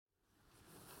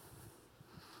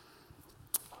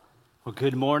Well,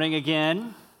 good morning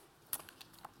again.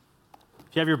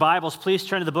 If you have your Bibles, please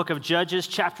turn to the book of Judges,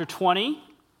 chapter 20. We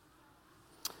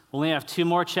only have 2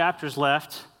 more chapters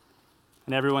left.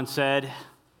 And everyone said,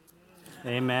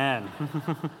 Amen.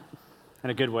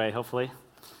 In a good way, hopefully.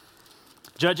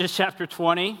 Judges, chapter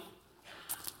 20.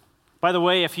 By the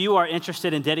way, if you are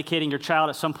interested in dedicating your child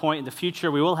at some point in the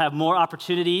future, we will have more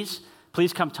opportunities.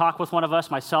 Please come talk with one of us,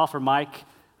 myself or Mike,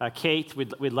 Kate.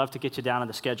 We'd love to get you down on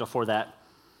the schedule for that.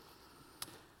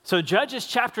 So Judges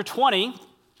chapter 20,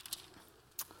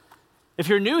 if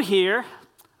you're new here,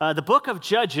 the book of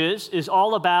Judges is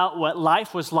all about what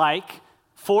life was like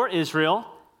for Israel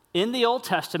in the Old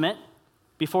Testament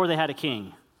before they had a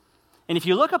king. And if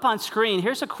you look up on screen,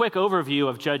 here's a quick overview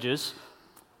of Judges.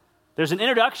 There's an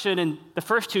introduction in the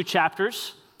first 2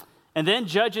 chapters, and then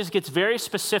Judges gets very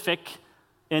specific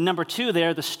in number 2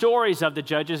 there, the stories of the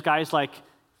judges, guys like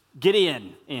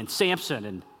Gideon and Samson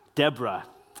and Deborah.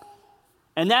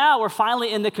 And now we're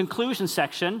finally in the conclusion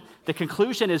section. The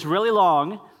conclusion is really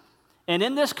long. And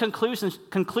in this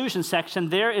conclusion section,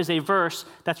 there is a verse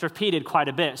that's repeated quite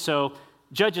a bit. So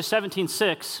Judges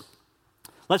 17:6,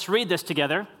 let's read this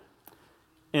together.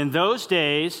 In those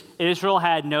days, Israel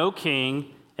had no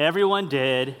king. Everyone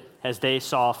did as they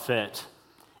saw fit.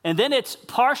 And then it's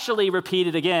partially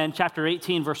repeated again, chapter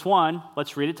 18, verse 1.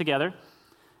 Let's read it together.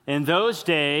 In those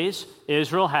days,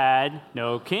 Israel had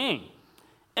no king.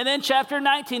 And then chapter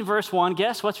 19, verse 1,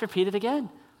 guess what's repeated again?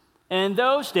 In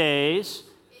those days,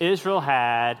 Israel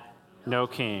had no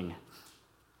king.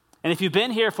 And if you've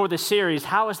been here for this series,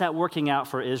 how is that working out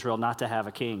for Israel not to have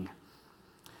a king?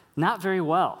 Not very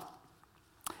well.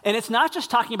 And it's not just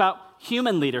talking about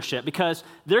human leadership, because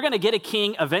they're going to get a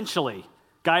king eventually.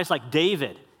 Guys like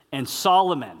David and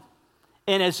Solomon.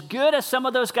 And as good as some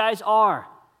of those guys are,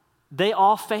 they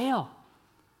all fail.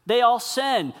 They all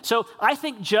sin. So I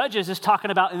think Judges is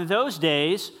talking about in those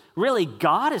days, really,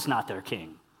 God is not their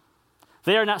king.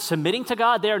 They are not submitting to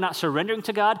God. They are not surrendering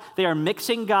to God. They are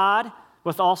mixing God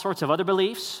with all sorts of other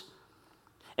beliefs.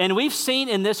 And we've seen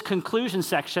in this conclusion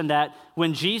section that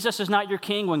when Jesus is not your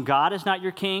king, when God is not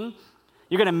your king,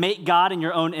 you're going to make God in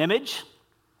your own image.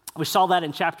 We saw that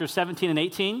in chapters 17 and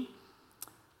 18.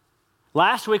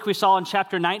 Last week we saw in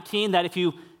chapter 19 that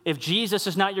if Jesus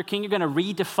is not your king, you're going to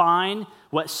redefine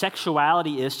what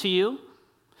sexuality is to you.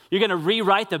 You're going to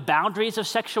rewrite the boundaries of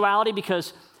sexuality,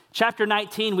 because chapter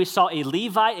 19, we saw a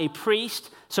Levite, a priest,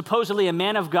 supposedly a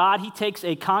man of God. He takes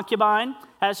a concubine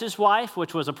as his wife,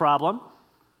 which was a problem.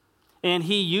 And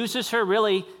he uses her,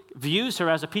 really views her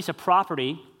as a piece of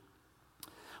property.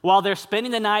 While they're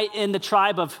spending the night in the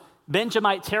tribe of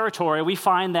Benjamite territory, we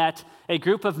find that a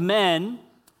group of men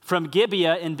from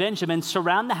Gibeah in Benjamin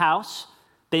surround the house.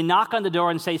 They knock on the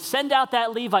door and say, send out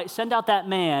that Levite, send out that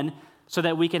man so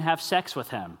that we can have sex with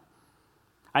him.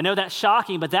 I know that's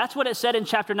shocking, but that's what it said in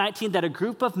chapter 19, that a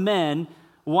group of men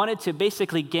wanted to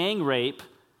basically gang rape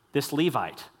this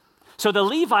Levite. So the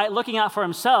Levite, looking out for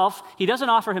himself, he doesn't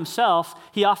offer himself,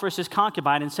 he offers his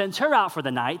concubine and sends her out for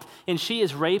the night, and she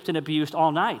is raped and abused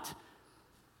all night.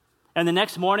 And the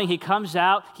next morning he comes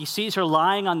out, he sees her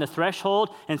lying on the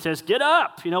threshold and says, get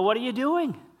up, what are you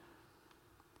doing?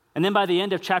 And then by the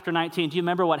end of chapter 19, do you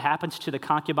remember what happens to the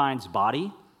concubine's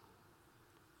body?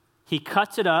 He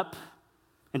cuts it up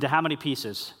into how many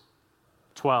pieces?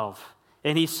 12.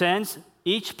 And he sends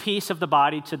each piece of the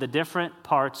body to the different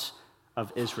parts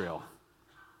of Israel.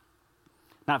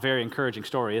 Not very encouraging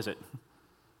story, is it?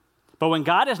 But when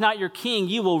God is not your king,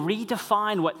 you will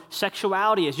redefine what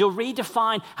sexuality is. You'll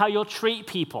redefine how you'll treat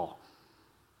people.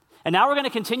 And now we're going to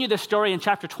continue this story in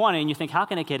chapter 20, and you think, how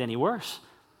can it get any worse?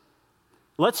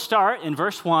 Let's start in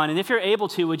verse 1, and if you're able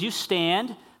to, would you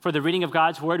stand for the reading of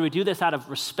God's word? We do this out of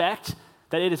respect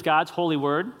that it is God's holy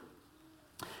word.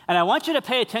 And I want you to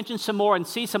pay attention some more and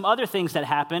see some other things that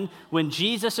happen when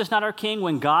Jesus is not our king,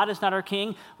 when God is not our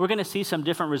king. We're going to see some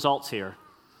different results here.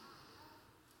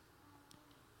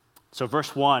 So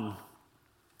verse 1,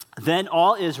 then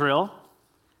all Israel,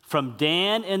 from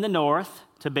Dan in the north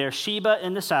to Beersheba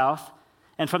in the south,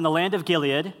 and from the land of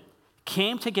Gilead,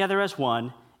 came together as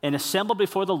one and assembled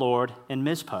before the Lord in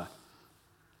Mizpah.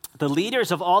 The leaders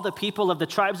of all the people of the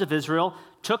tribes of Israel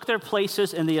took their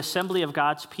places in the assembly of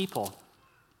God's people.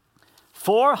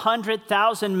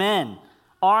 400,000 men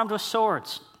armed with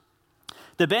swords.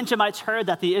 The Benjamites heard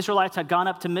that the Israelites had gone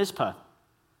up to Mizpah.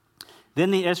 Then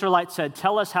the Israelites said,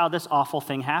 tell us how this awful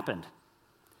thing happened.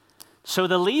 So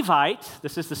the Levite,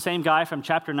 this is the same guy from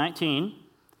chapter 19,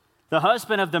 the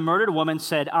husband of the murdered woman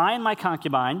said, I and my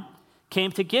concubine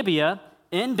came to Gibeah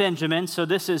in Benjamin, so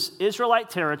this is Israelite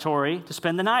territory, to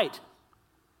spend the night.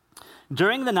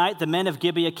 During the night, the men of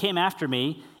Gibeah came after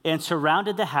me and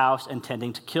surrounded the house,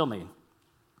 intending to kill me.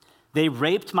 They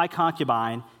raped my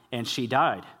concubine, and she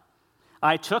died.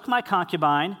 I took my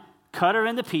concubine, cut her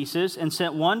into pieces, and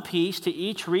sent one piece to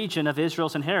each region of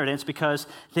Israel's inheritance because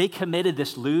they committed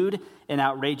this lewd and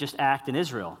outrageous act in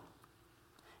Israel.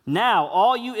 Now,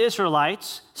 all you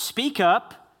Israelites, speak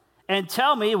up and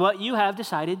tell me what you have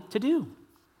decided to do.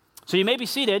 So you may be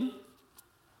seated.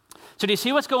 So do you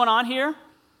see what's going on here?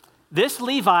 This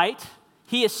Levite,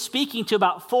 he is speaking to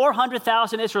about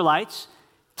 400,000 Israelites,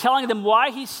 telling them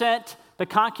why he sent the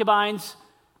concubine's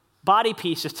body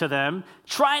pieces to them,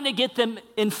 trying to get them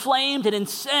inflamed and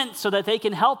incensed so that they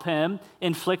can help him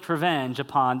inflict revenge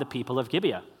upon the people of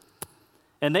Gibeah.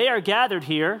 And they are gathered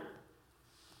here.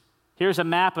 Here's a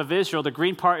map of Israel. The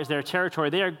green part is their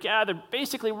territory. They are gathered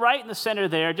basically right in the center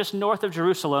there, just north of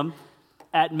Jerusalem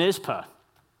at Mizpah.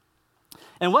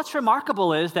 And what's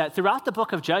remarkable is that throughout the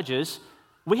book of Judges,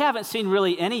 we haven't seen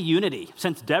really any unity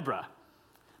since Deborah.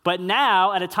 But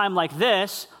now, at a time like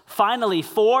this, finally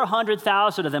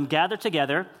 400,000 of them gather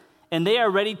together, and they are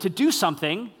ready to do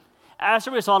something as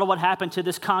a result of what happened to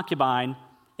this concubine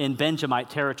in Benjamite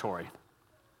territory.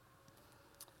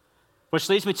 Which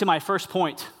leads me to my first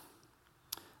point.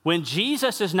 When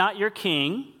Jesus is not your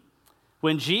king,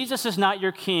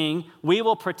 we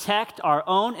will protect our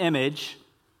own image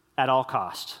at all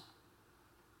cost.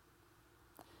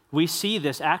 We see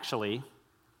this actually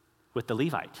with the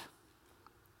Levite.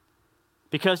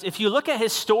 Because if you look at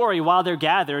his story while they're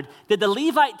gathered, did the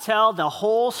Levite tell the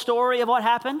whole story of what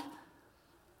happened?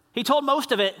 He told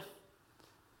most of it.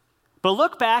 But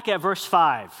look back at verse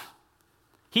 5.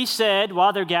 He said,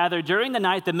 while they're gathered, during the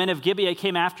night, the men of Gibeah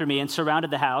came after me and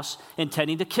surrounded the house,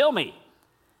 intending to kill me.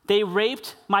 They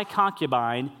raped my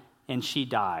concubine, and she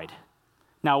died.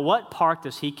 Now, what part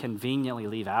does he conveniently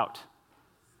leave out?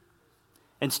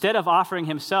 Instead of offering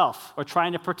himself or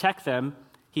trying to protect them,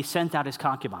 he sent out his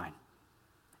concubine.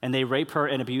 And they rape her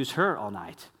and abuse her all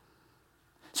night.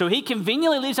 So he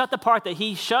conveniently leaves out the part that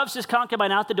he shoves his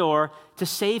concubine out the door to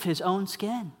save his own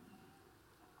skin.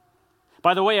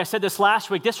 By the way, I said this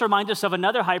last week, this reminds us of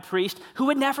another high priest who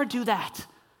would never do that.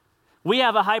 We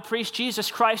have a high priest, Jesus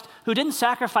Christ, who didn't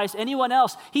sacrifice anyone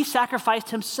else. He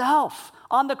sacrificed himself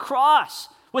on the cross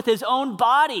with his own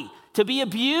body to be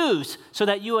abused so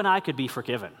that you and I could be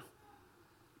forgiven.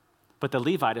 But the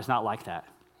Levite is not like that.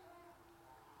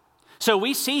 So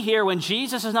we see here when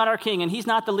Jesus is not our king and he's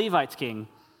not the Levite's king,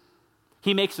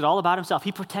 he makes it all about himself.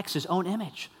 He protects his own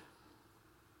image.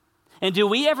 And do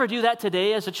we ever do that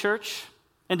today as a church,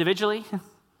 individually?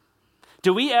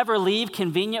 Do we ever leave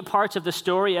convenient parts of the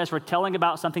story as we're telling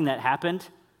about something that happened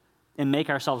and make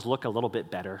ourselves look a little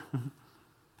bit better?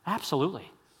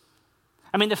 Absolutely.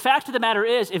 I mean, the fact of the matter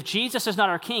is, if Jesus is not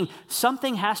our king,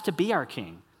 something has to be our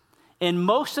king. And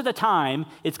most of the time,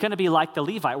 it's going to be like the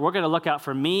Levite. We're going to look out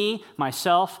for me,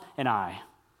 myself, and I.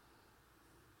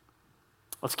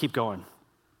 Let's keep going.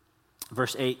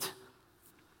 Verse 8.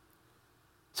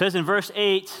 It says in verse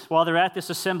 8, while they're at this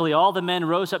assembly, all the men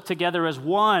rose up together as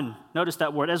one. Notice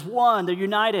that word, as one. They're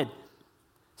united,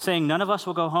 saying, none of us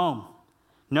will go home.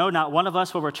 No, not one of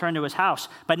us will return to his house.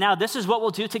 But now this is what we'll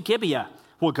do to Gibeah.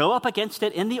 We'll go up against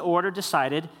it in the order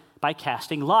decided by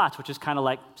casting lots, which is kind of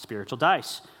like spiritual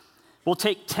dice. We'll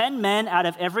take 10 men out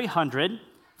of every 100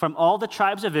 from all the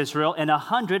tribes of Israel, and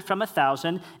 100 from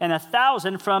 1,000, and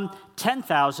 1,000 from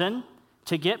 10,000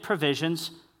 to get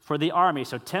provisions for the army.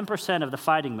 So 10% of the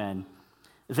fighting men.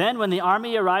 Then when the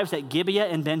army arrives at Gibeah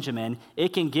and Benjamin,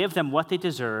 it can give them what they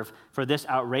deserve for this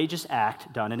outrageous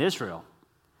act done in Israel.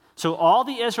 So all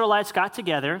the Israelites got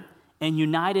together and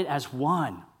united as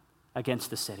one against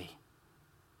the city.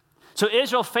 So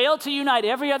Israel failed to unite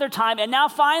every other time, and now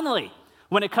finally,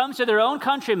 when it comes to their own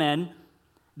countrymen,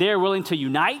 they are willing to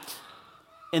unite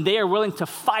and they are willing to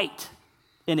fight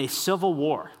in a civil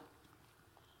war.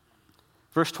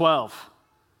 Verse 12.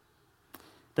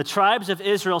 The tribes of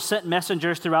Israel sent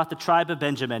messengers throughout the tribe of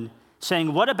Benjamin,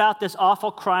 saying, what about this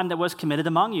awful crime that was committed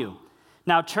among you?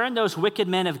 Now turn those wicked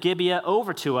men of Gibeah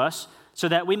over to us so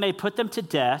that we may put them to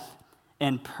death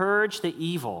and purge the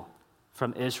evil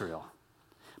from Israel.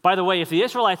 By the way, if the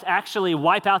Israelites actually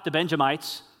wipe out the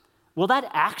Benjamites, will that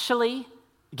actually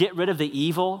get rid of the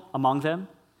evil among them?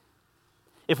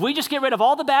 If we just get rid of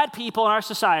all the bad people in our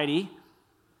society,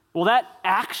 will that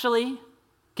actually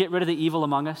get rid of the evil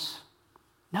among us?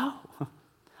 No.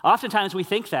 Oftentimes we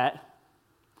think that.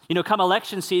 Come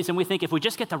election season, we think if we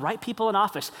just get the right people in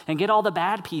office and get all the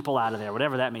bad people out of there,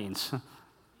 whatever that means,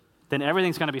 then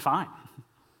everything's going to be fine.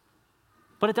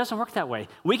 But it doesn't work that way.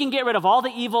 We can get rid of all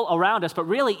the evil around us, but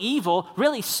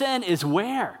really sin is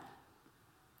where?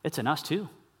 It's in us too.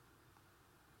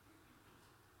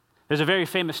 There's a very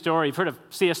famous story. You've heard of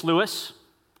C.S. Lewis.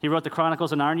 He wrote the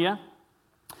Chronicles of Narnia.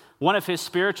 One of his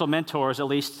spiritual mentors, at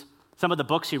least some of the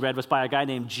books he read, was by a guy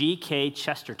named G.K.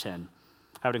 Chesterton.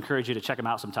 I would encourage you to check him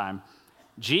out sometime.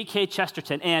 G.K.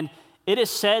 Chesterton. And it is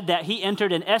said that he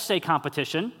entered an essay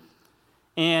competition,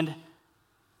 and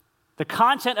the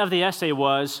content of the essay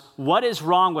was, what is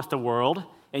wrong with the world?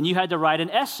 And you had to write an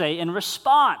essay in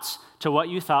response to what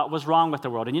you thought was wrong with the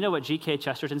world. And you know what G.K.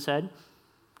 Chesterton said?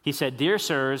 He said, "Dear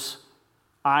sirs,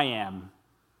 I am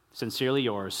sincerely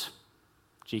yours,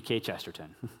 G.K.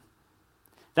 Chesterton."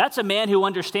 That's a man who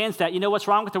understands that, what's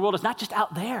wrong with the world is not just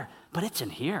out there, but it's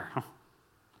in here.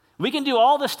 We can do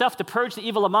all this stuff to purge the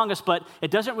evil among us, but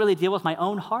it doesn't really deal with my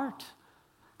own heart.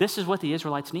 This is what the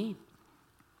Israelites need.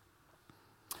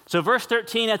 So verse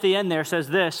 13 at the end there says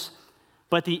this,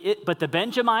 but the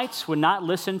Benjamites would not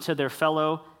listen to their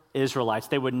fellow Israelites.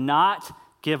 They would not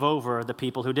give over the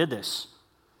people who did this.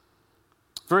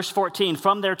 Verse 14,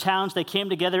 from their towns they came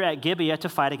together at Gibeah to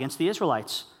fight against the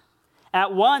Israelites.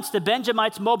 At once the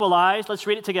Benjamites mobilized, let's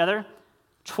read it together,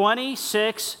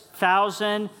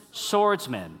 26,000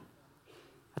 swordsmen.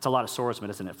 That's a lot of swordsmen,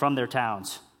 isn't it? From their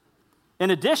towns.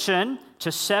 In addition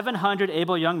to 700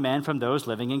 able young men from those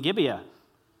living in Gibeah.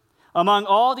 Among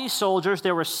all these soldiers,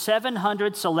 there were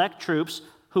 700 select troops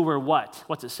who were what?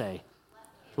 What's it say?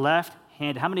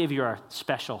 Left-handed. How many of you are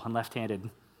special and left-handed?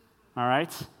 All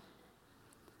right.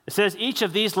 It says each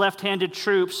of these left-handed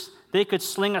troops, they could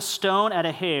sling a stone at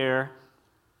a hair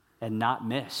and not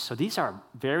miss. So these are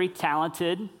very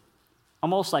talented,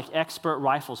 almost like expert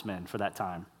riflesmen for that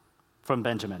time from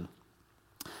Benjamin.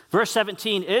 Verse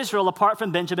 17, Israel, apart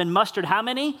from Benjamin, mustered how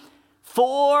many?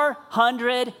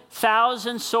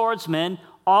 400,000 swordsmen,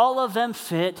 all of them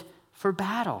fit for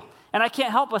battle. And I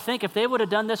can't help but think if they would have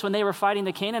done this when they were fighting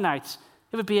the Canaanites,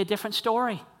 it would be a different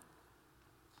story.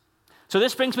 So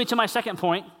this brings me to my second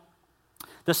point.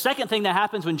 The second thing that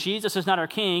happens when Jesus is not our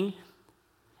king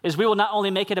is we will not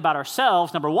only make it about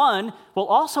ourselves, number one, we'll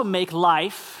also make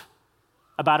life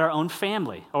about our own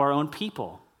family or our own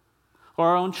people or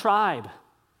our own tribe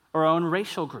or our own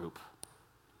racial group.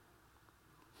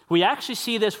 We actually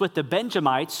see this with the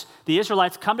Benjamites. The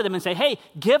Israelites come to them and say, hey,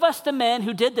 give us the men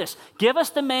who did this. Give us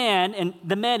the men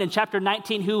in chapter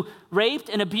 19 who raped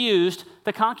and abused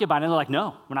the concubine. And they're like,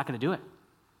 no, we're not going to do it.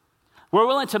 We're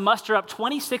willing to muster up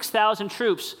 26,000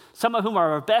 troops, some of whom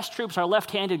are our best troops, our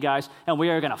left-handed guys, and we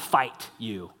are going to fight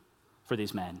you for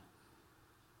these men.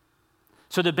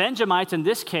 So the Benjamites in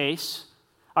this case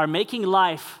are making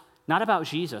life not about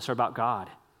Jesus or about God.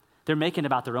 They're making it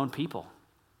about their own people.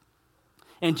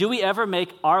 And do we ever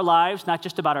make our lives not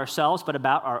just about ourselves, but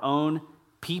about our own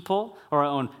people or our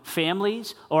own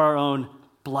families or our own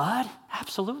blood?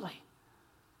 Absolutely.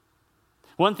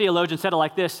 One theologian said it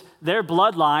like this, their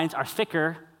bloodlines are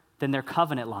thicker than their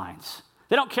covenant lines.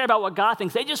 They don't care about what God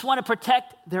thinks. They just want to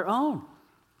protect their own.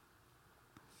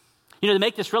 To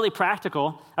make this really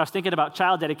practical, I was thinking about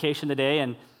child dedication today,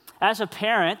 and as a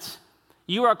parent,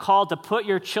 you are called to put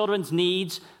your children's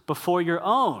needs before your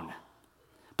own.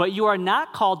 But you are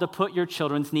not called to put your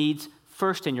children's needs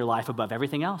first in your life above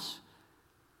everything else.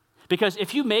 Because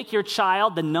if you make your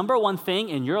child the number one thing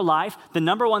in your life, the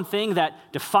number one thing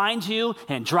that defines you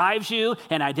and drives you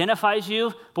and identifies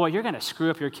you, boy, you're going to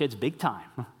screw up your kids big time.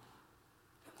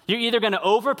 You're either going to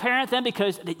overparent them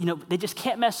because they just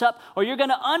can't mess up, or you're going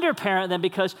to underparent them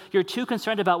because you're too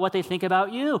concerned about what they think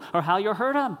about you or how you'll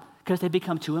hurt them because they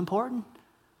become too important.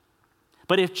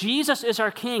 But if Jesus is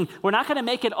our king, we're not going to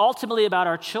make it ultimately about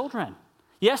our children.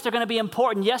 Yes, they're going to be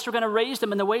important. Yes, we're going to raise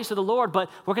them in the ways of the Lord, but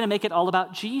we're going to make it all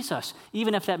about Jesus,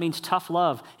 even if that means tough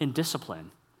love and discipline.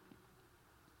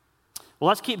 Well,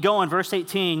 let's keep going. Verse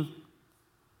 18.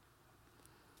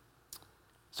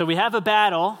 So we have a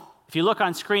battle. If you look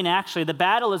on screen, actually, the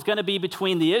battle is going to be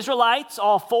between the Israelites,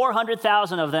 all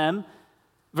 400,000 of them,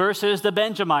 versus the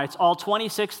Benjamites, all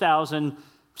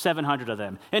 26,700 of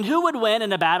them. And who would win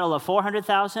in a battle of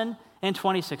 400,000 and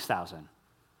 26,000?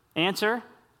 Answer?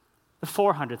 The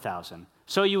 400,000.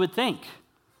 So you would think.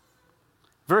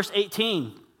 Verse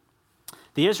 18,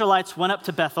 the Israelites went up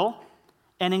to Bethel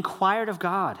and inquired of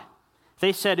God.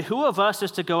 They said, who of us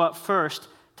is to go up first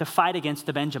to fight against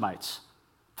the Benjamites?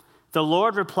 The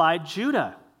Lord replied,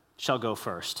 Judah shall go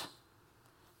first.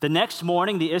 The next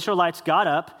morning, the Israelites got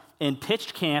up and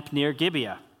pitched camp near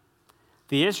Gibeah.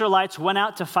 The Israelites went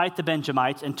out to fight the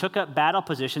Benjamites and took up battle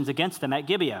positions against them at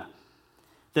Gibeah.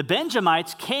 The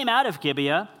Benjamites came out of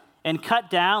Gibeah and cut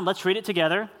down, let's read it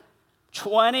together,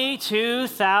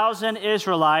 22,000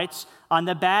 Israelites on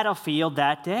the battlefield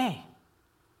that day.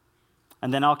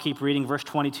 And then I'll keep reading verse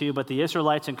 22. But the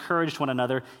Israelites encouraged one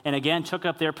another and again took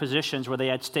up their positions where they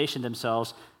had stationed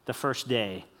themselves the first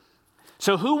day.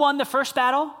 So who won the first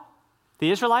battle? The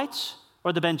Israelites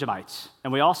or the Benjamites?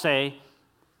 And we all say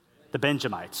the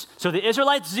Benjamites. So the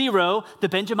Israelites 0, the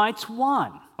Benjamites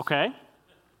 1, okay?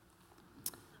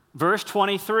 Verse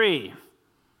 23.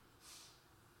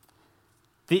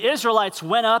 The Israelites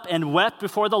went up and wept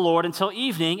before the Lord until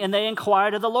evening, and they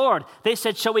inquired of the Lord. They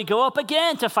said, shall we go up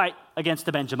again to fight against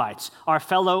the Benjamites, our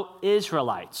fellow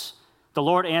Israelites? The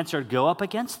Lord answered, go up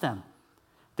against them.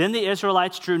 Then the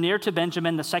Israelites drew near to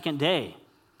Benjamin the second day.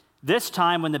 This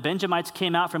time, when the Benjamites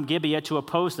came out from Gibeah to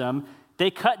oppose them,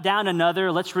 they cut down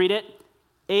another, let's read it,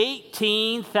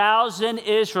 18,000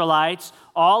 Israelites,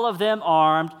 all of them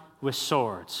armed with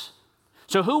swords.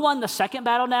 So who won the second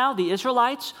battle now, the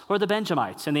Israelites or the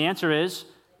Benjamites? And the answer is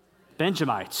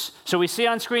Benjamites. So we see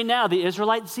on screen now the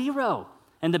Israelites 0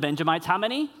 and the Benjamites how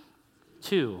many?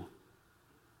 2.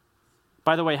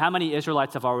 By the way, how many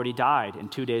Israelites have already died in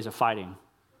 2 days of fighting?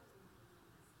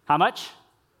 How much?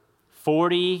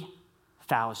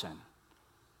 40,000.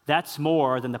 That's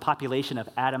more than the population of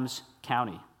Adams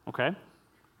County, okay?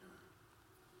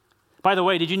 By the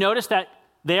way, did you notice that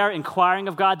they are inquiring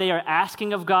of God, they are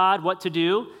asking of God what to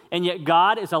do, and yet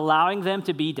God is allowing them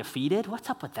to be defeated?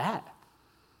 What's up with that?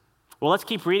 Well, let's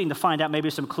keep reading to find out maybe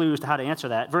some clues to how to answer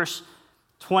that. Verse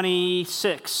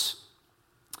 26.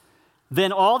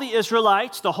 Then all the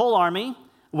Israelites, the whole army,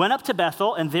 went up to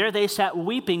Bethel, and there they sat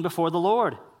weeping before the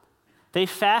Lord. They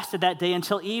fasted that day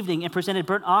until evening and presented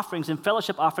burnt offerings and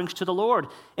fellowship offerings to the Lord.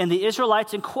 And the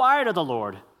Israelites inquired of the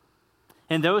Lord.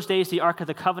 In those days, the Ark of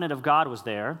the Covenant of God was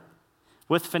there,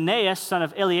 with Phinehas, son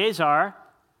of Eleazar,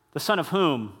 the son of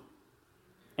whom?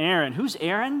 Aaron. Who's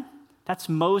Aaron? That's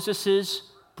Moses'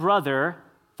 brother,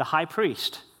 the high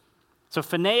priest. So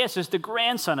Phinehas is the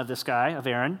grandson of this guy, of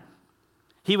Aaron.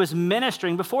 He was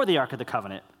ministering before the Ark of the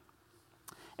Covenant.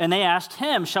 And they asked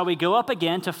him, shall we go up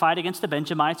again to fight against the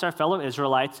Benjamites, our fellow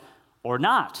Israelites, or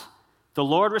not? The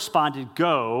Lord responded,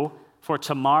 go, for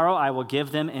tomorrow I will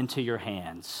give them into your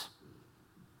hands.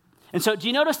 And so do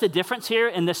you notice the difference here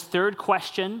in this third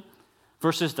question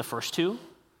versus the first two?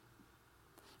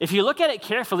 If you look at it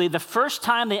carefully, the first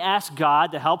time they ask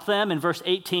God to help them in verse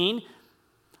 18,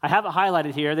 I have it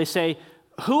highlighted here. They say,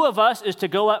 who of us is to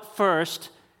go up first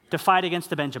to fight against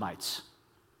the Benjamites?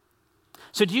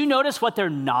 So do you notice what they're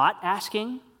not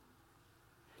asking?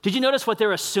 Did you notice what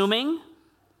they're assuming?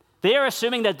 They are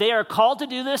assuming that they are called to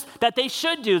do this, that they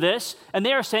should do this, and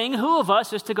they are saying, who of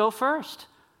us is to go first?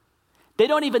 They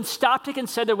don't even stop to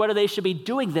consider whether they should be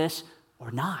doing this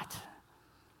or not.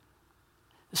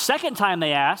 The second time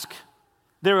they ask,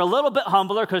 they're a little bit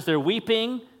humbler because they're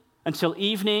weeping until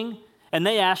evening, and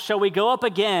they ask, shall we go up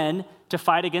again to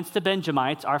fight against the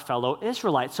Benjamites, our fellow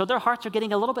Israelites? So their hearts are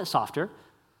getting a little bit softer,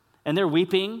 and they're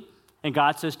weeping, and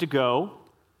God says to go,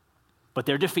 but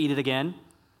they're defeated again.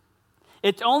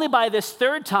 It's only by this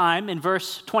third time in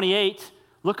verse 28,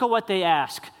 look at what they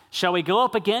ask. Shall we go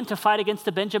up again to fight against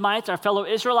the Benjamites, our fellow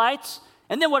Israelites?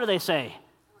 And then what do they say?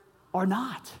 Or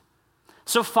not.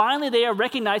 So finally they are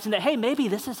recognizing that, hey, maybe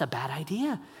this is a bad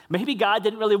idea. Maybe God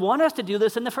didn't really want us to do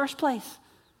this in the first place.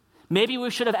 Maybe we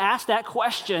should have asked that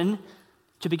question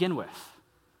to begin with.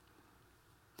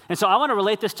 And so I want to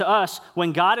relate this to us.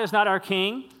 When God is not our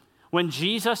king, when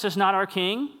Jesus is not our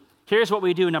king, here's what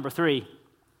we do, number 3.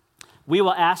 We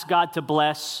will ask God to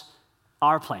bless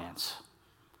our plans.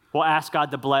 We'll ask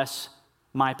God to bless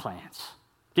my plans.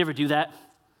 Do you ever do that?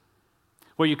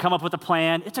 Where you come up with a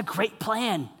plan, it's a great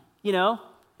plan, you know?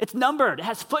 It's numbered, it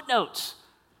has footnotes.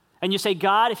 And you say,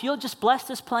 God, if you'll just bless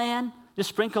this plan, just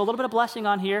sprinkle a little bit of blessing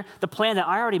on here, the plan that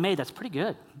I already made, that's pretty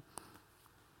good.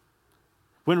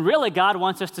 When really God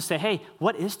wants us to say, hey,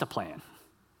 what is the plan?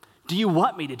 Do you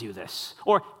want me to do this?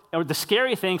 Or the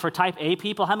scary thing for type A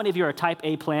people, how many of you are type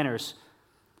A planners?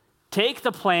 Take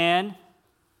the plan,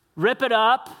 rip it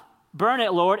up, burn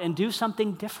it, Lord, and do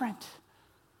something different.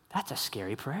 That's a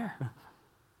scary prayer.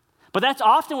 But that's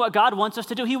often what God wants us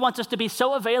to do. He wants us to be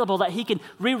so available that he can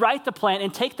rewrite the plan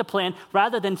and take the plan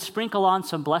rather than sprinkle on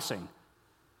some blessing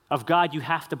of God, you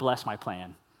have to bless my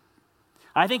plan.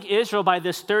 I think Israel, by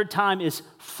this third time, is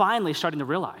finally starting to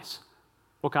realize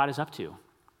what God is up to.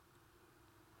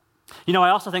 You know, I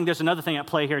also think there's another thing at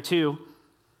play here, too.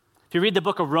 If you read the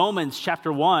book of Romans,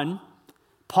 chapter 1,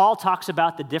 Paul talks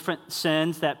about the different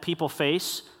sins that people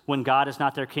face when God is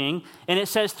not their king. And it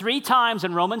says 3 times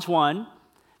in Romans 1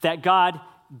 that God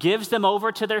gives them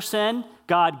over to their sin,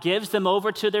 God gives them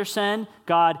over to their sin,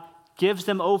 God gives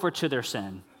them over to their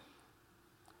sin.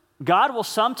 God will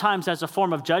sometimes, as a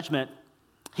form of judgment,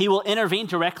 he will intervene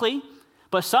directly,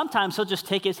 But sometimes he'll just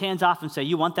take his hands off and say,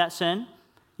 you want that sin?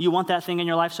 You want that thing in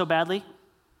your life so badly?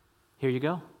 Here you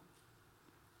go.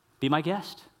 Be my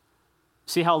guest.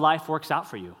 See how life works out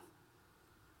for you.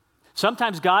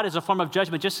 Sometimes God, as a form of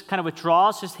judgment, just kind of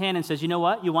withdraws his hand and says, you know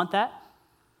what? You want that?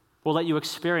 We'll let you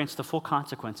experience the full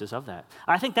consequences of that.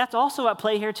 I think that's also at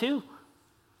play here too.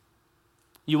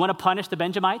 You want to punish the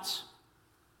Benjamites?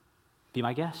 Be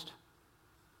my guest.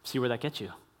 See where that gets you.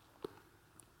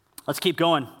 Let's keep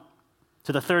going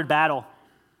to the third battle.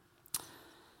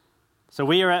 So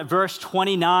we are at verse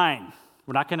 29.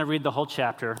 We're not going to read the whole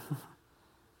chapter.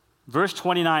 Verse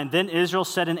 29, then Israel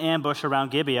set an ambush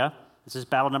around Gibeah. This is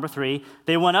battle number 3.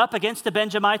 They went up against the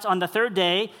Benjamites on the third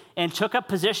day and took up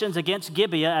positions against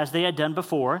Gibeah as they had done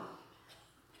before.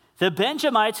 The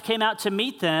Benjamites came out to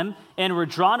meet them and were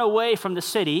drawn away from the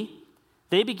city.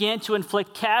 They began to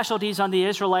inflict casualties on the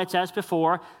Israelites as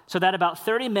before, so that about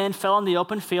 30 men fell in the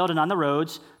open field and on the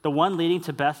roads, the one leading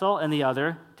to Bethel and the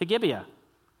other to Gibeah.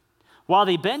 While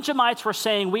the Benjamites were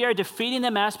saying, we are defeating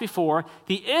them as before,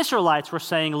 the Israelites were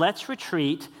saying, let's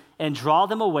retreat and draw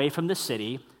them away from the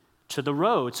city to the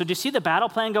road. So do you see the battle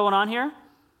plan going on here?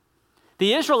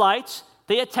 The Israelites,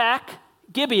 they attack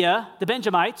Gibeah, the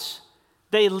Benjamites.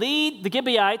 They lead the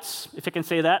Gibeahites, if I can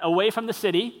say that, away from the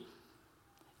city,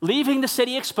 leaving the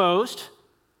city exposed.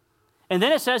 And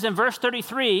then it says in verse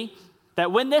 33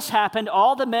 that when this happened,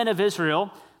 all the men of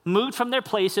Israel moved from their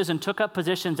places and took up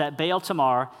positions at Baal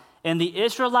Tamar, and the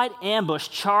Israelite ambush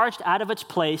charged out of its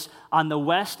place on the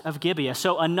west of Gibeah.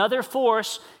 So another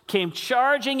force came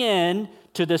charging in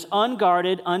to this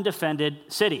unguarded, undefended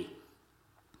city.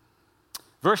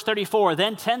 Verse 34,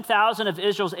 then 10,000 of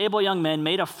Israel's able young men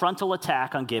made a frontal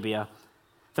attack on Gibeah.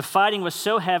 The fighting was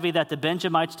so heavy that the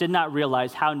Benjamites did not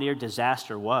realize how near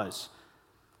disaster was.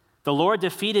 The Lord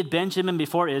defeated Benjamin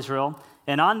before Israel,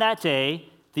 and on that day,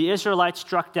 the Israelites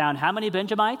struck down how many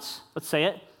Benjamites? Let's say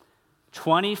it.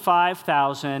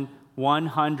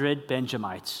 25,100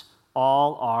 Benjamites,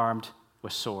 all armed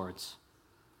with swords.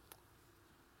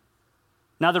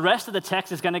 Now, the rest of the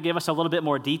text is going to give us a little bit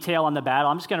more detail on the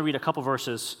battle. I'm just going to read a couple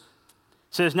verses.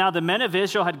 It says, now the men of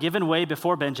Israel had given way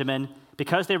before Benjamin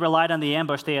because they relied on the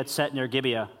ambush they had set near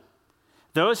Gibeah.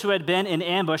 Those who had been in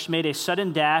ambush made a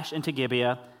sudden dash into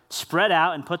Gibeah, spread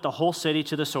out, and put the whole city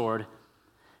to the sword.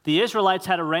 The Israelites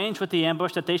had arranged with the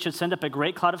ambush that they should send up a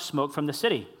great cloud of smoke from the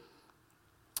city.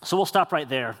 So we'll stop right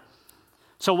there.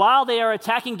 So while they are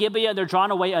attacking Gibeah, they're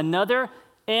drawn away, another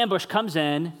ambush comes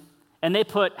in, and they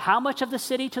put how much of the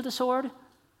city to the sword?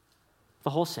 The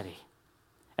whole city.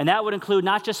 And that would include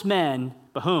not just men,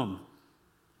 but whom?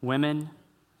 Women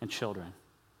and children.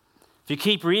 If you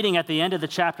keep reading at the end of the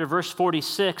chapter, verse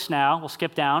 46 now, we'll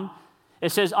skip down.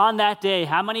 It says, on that day,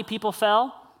 how many people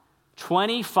fell?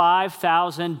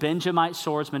 25,000 Benjamite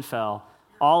swordsmen fell,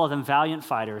 all of them valiant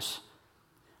fighters.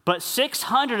 But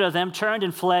 600 of them turned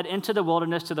and fled into the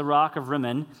wilderness to the rock of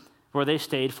Rimmon, where they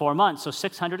stayed 4 months. So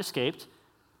 600 escaped.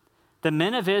 The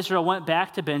men of Israel went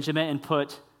back to Benjamin and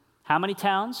put how many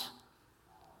towns?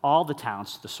 All the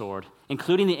towns to the sword,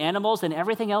 including the animals and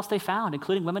everything else they found,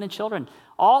 including women and children.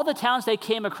 All the towns they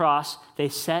came across, they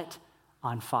set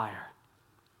on fire.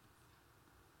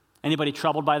 Anybody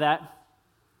troubled by that?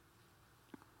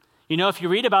 You know, if you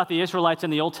read about the Israelites in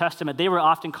the Old Testament, they were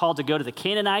often called to go to the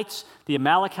Canaanites, the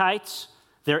Amalekites,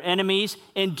 their enemies,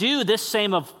 and do this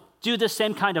same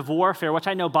kind of warfare, which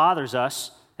I know bothers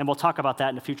us, and we'll talk about that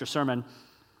in a future sermon.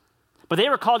 But they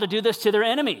were called to do this to their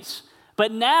enemies.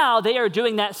 But now they are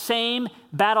doing that same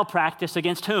battle practice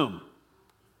against whom?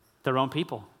 Their own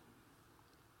people.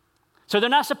 So they're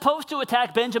not supposed to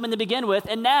attack Benjamin to begin with,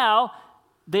 and now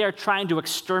they are trying to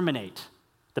exterminate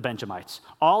the Benjamites.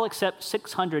 All except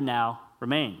 600 now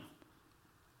remain.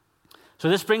 So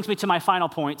this brings me to my final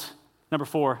point, number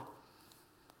 4.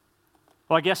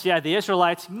 Well, I guess, the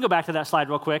Israelites, you can go back to that slide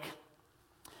real quick.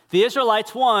 The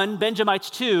Israelites won, Benjamites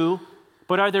 2,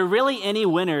 but are there really any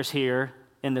winners here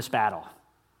in this battle?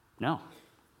 No.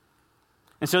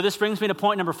 And so this brings me to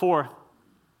point number 4.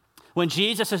 When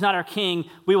Jesus is not our king,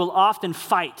 we will often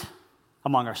fight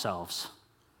among ourselves.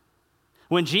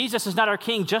 When Jesus is not our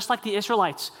king, just like the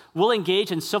Israelites, we'll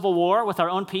engage in civil war with our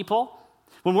own people.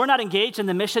 When we're not engaged in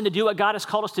the mission to do what God has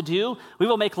called us to do, we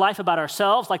will make life about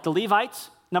ourselves, like the Levites,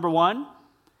 number 1,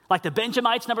 like the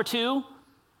Benjamites, number 2.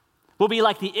 We'll be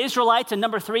like the Israelites, and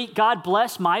number 3, God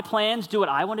bless my plans, do what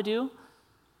I want to do.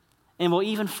 And we'll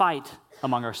even fight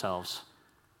among ourselves.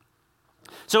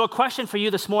 So a question for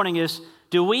you this morning is,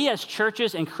 do we as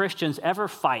churches and Christians ever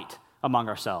fight among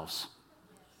ourselves?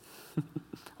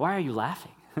 Why are you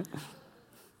laughing?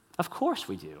 Of course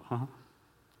we do.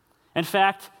 In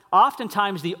fact,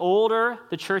 oftentimes the older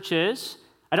the church is,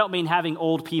 I don't mean having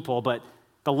old people, but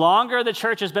the longer the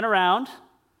church has been around,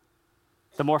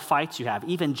 the more fights you have,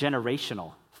 even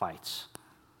generational fights.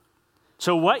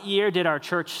 So what year did our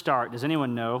church start? Does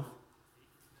anyone know?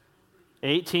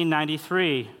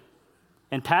 1893.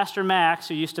 And Pastor Max,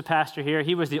 who used to pastor here,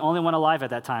 he was the only one alive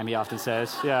at that time, he often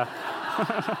says. Yeah.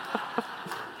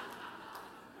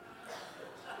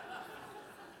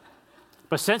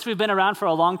 But since we've been around for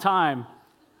a long time,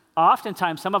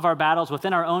 oftentimes some of our battles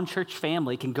within our own church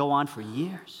family can go on for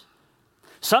years.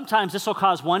 Sometimes this will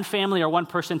cause one family or one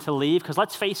person to leave, because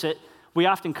let's face it, we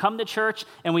often come to church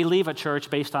and we leave a church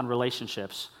based on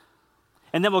relationships.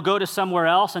 And then we'll go to somewhere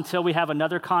else until we have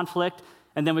another conflict,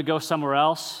 and then we go somewhere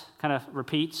else, kind of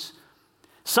repeats.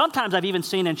 Sometimes I've even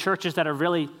seen in churches that are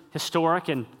really historic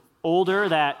and older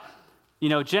that,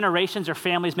 generations or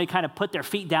families may kind of put their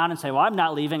feet down and say, well, I'm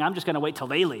not leaving, I'm just going to wait till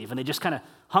they leave. And they just kind of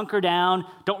hunker down,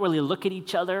 don't really look at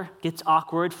each other, gets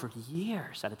awkward for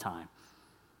years at a time.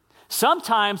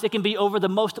 Sometimes it can be over the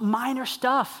most minor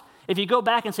stuff. If you go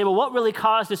back and say, well, what really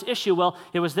caused this issue? Well,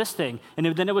 it was this thing, and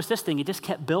then it was this thing. It just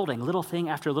kept building, little thing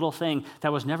after little thing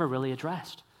that was never really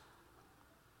addressed.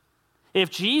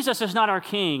 If Jesus is not our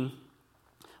king,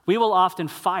 we will often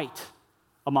fight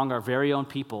among our very own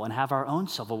people and have our own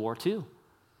civil war too.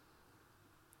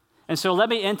 And so let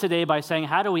me end today by saying,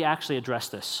 how do we actually address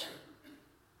this?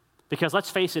 Because let's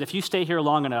face it, if you stay here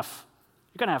long enough,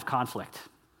 you're going to have conflict.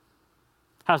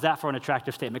 How's that for an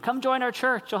attractive statement? Come join our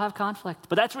church, you'll have conflict.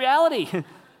 But that's reality,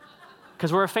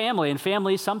 because we're a family, and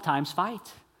families sometimes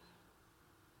fight.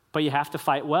 But you have to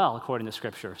fight well, according to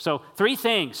Scripture. So 3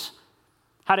 things,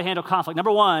 how to handle conflict.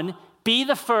 Number 1, be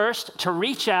the first to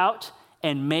reach out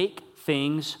and make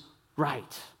things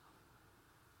right.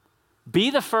 Be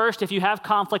the first, if you have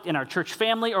conflict in our church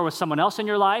family or with someone else in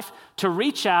your life, to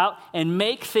reach out and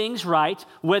make things right,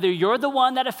 whether you're the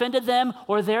one that offended them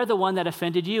or they're the one that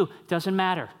offended you. Doesn't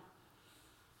matter.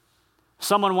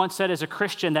 Someone once said as a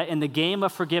Christian that in the game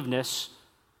of forgiveness,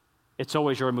 it's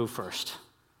always your move first.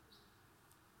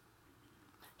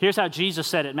 Here's how Jesus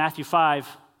said it, Matthew 5,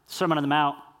 Sermon on the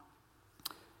Mount.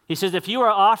 He says, if you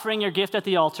are offering your gift at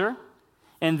the altar,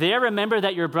 and there remember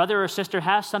that your brother or sister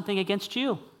has something against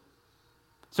you.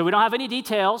 So we don't have any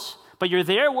details, but you're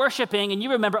there worshiping, and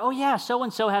you remember, oh yeah,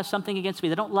 so-and-so has something against me.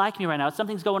 They don't like me right now.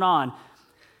 Something's going on.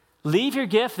 Leave your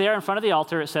gift there in front of the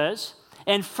altar, it says,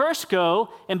 and first go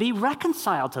and be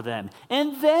reconciled to them,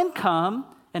 and then come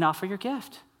and offer your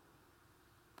gift.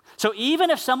 So even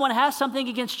if someone has something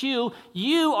against you,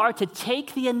 you are to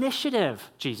take the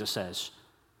initiative, Jesus says,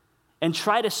 and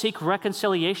try to seek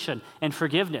reconciliation and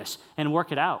forgiveness and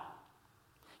work it out.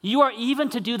 You are even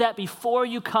to do that before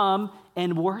you come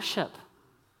and worship.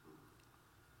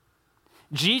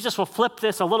 Jesus will flip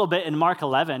this a little bit in Mark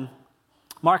 11.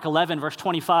 Mark 11, verse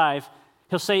 25,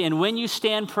 he'll say, and when you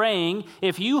stand praying,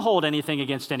 if you hold anything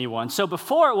against anyone. So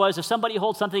before it was if somebody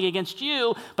holds something against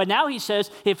you, but now he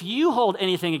says, if you hold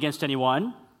anything against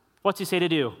anyone, what's he say to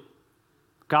do?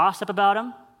 Gossip about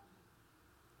them?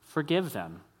 Forgive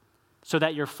them, so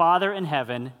that your Father in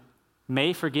heaven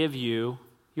may forgive you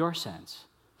your sins.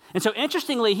 And so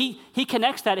interestingly, he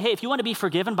connects that, hey, if you want to be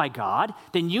forgiven by God,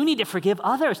 then you need to forgive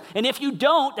others. And if you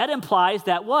don't, that implies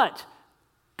that what?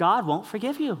 God won't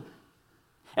forgive you.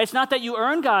 It's not that you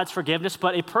earn God's forgiveness,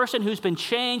 but a person who's been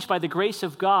changed by the grace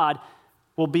of God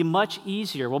will be much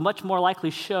easier, will much more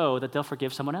likely show that they'll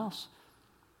forgive someone else.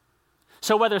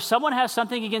 So whether someone has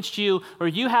something against you or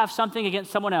you have something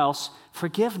against someone else,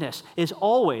 forgiveness is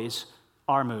always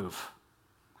our move.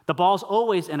 The ball's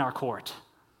always in our court.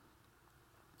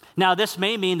 Now, this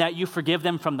may mean that you forgive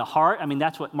them from the heart. I mean,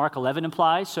 that's what Mark 11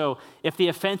 implies. So if the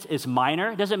offense is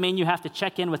minor, it doesn't mean you have to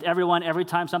check in with everyone every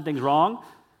time something's wrong.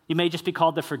 You may just be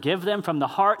called to forgive them from the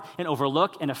heart and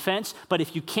overlook an offense. But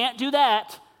if you can't do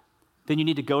that, then you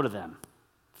need to go to them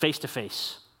face to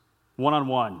face,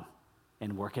 one-on-one,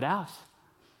 and work it out.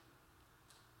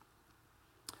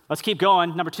 Let's keep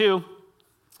going. Number 2,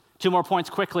 2 more points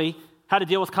quickly. How to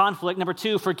deal with conflict. Number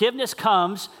 2, forgiveness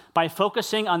comes by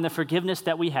focusing on the forgiveness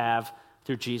that we have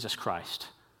through Jesus Christ.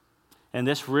 And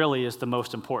this really is the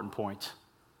most important point.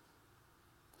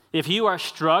 If you are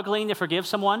struggling to forgive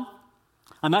someone,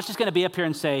 I'm not just going to be up here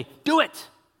and say, do it,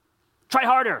 try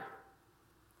harder.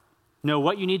 No,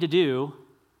 what you need to do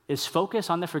is focus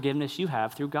on the forgiveness you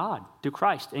have through God, through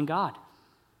Christ in God.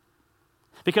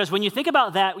 Because when you think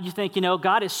about that, you think,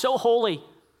 God is so holy,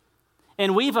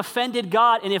 and we've offended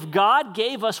God, and if God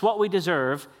gave us what we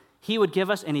deserve, he would give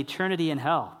us an eternity in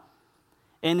hell.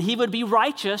 And he would be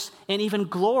righteous and even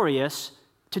glorious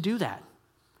to do that.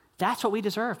 That's what we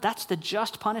deserve. That's the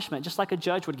just punishment, just like a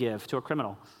judge would give to a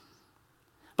criminal.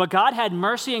 But God had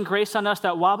mercy and grace on us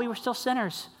that while we were still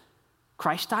sinners,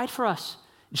 Christ died for us.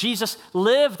 Jesus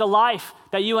lived the life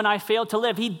that you and I failed to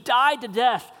live. He died the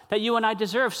death that you and I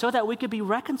deserve so that we could be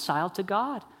reconciled to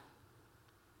God.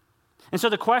 And so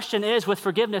the question is, with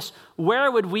forgiveness,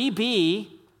 where would we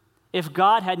be if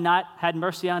God had not had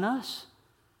mercy on us?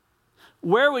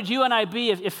 Where would you and I be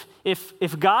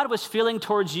if God was feeling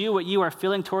towards you what you are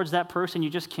feeling towards that person you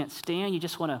just can't stand, you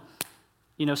just want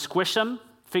to, squish them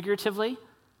figuratively?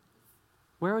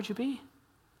 Where would you be?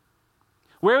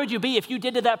 Where would you be if you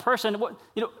did to that person,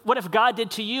 what if God did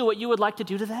to you what you would like to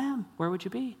do to them? Where would you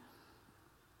be?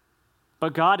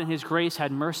 But God in his grace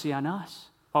had mercy on us.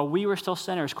 While we were still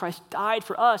sinners, Christ died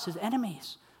for us, his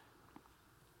enemies.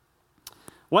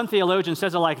 One theologian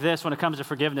says it like this when it comes to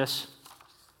forgiveness.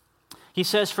 He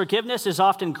says, forgiveness is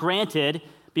often granted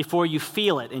before you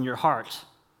feel it in your heart.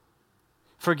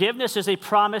 Forgiveness is a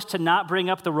promise to not bring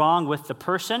up the wrong with the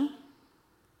person,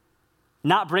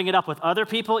 not bring it up with other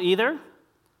people either,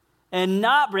 and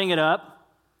not bring it up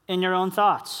in your own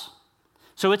thoughts.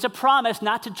 So it's a promise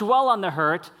not to dwell on the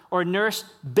hurt or nurse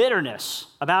bitterness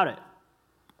about it.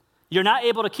 You're not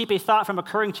able to keep a thought from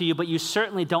occurring to you, but you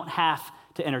certainly don't have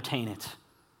to entertain it.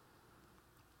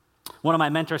 One of my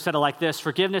mentors said it like this: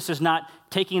 forgiveness is not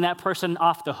taking that person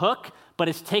off the hook, but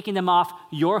it's taking them off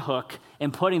your hook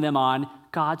and putting them on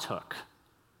God's hook.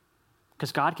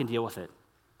 Because God can deal with it.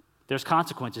 There's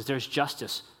consequences, there's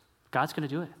justice. God's going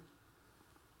to do it.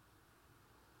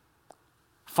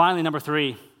 Finally, number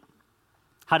 3,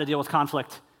 how to deal with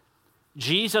conflict.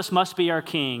 Jesus must be our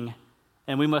king,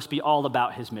 and we must be all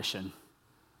about his mission.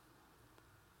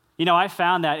 I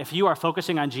found that if you are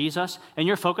focusing on Jesus and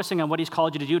you're focusing on what he's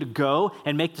called you to do, to go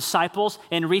and make disciples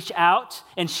and reach out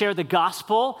and share the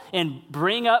gospel and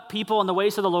bring up people in the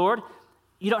ways of the Lord,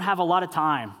 you don't have a lot of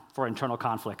time for internal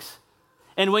conflicts.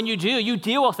 And when you do, you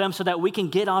deal with them so that we can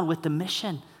get on with the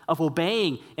mission of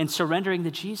obeying and surrendering to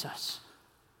Jesus.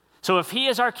 So if he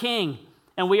is our king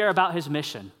and we are about his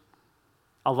mission,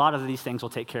 a lot of these things will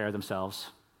take care of themselves.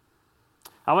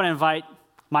 I want to invite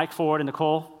Mike forward and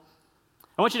Nicole.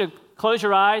 I want you to close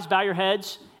your eyes, bow your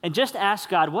heads, and just ask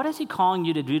God, what is he calling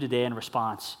you to do today in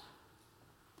response?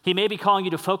 He may be calling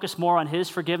you to focus more on his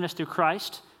forgiveness through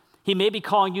Christ. He may be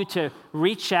calling you to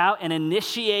reach out and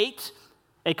initiate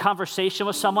a conversation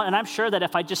with someone. And I'm sure that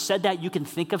if I just said that, you can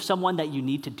think of someone that you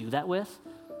need to do that with.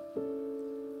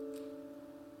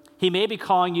 He may be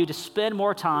calling you to spend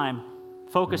more time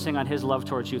focusing on his love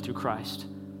towards you through Christ.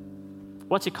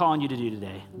 What's he calling you to do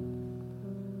today?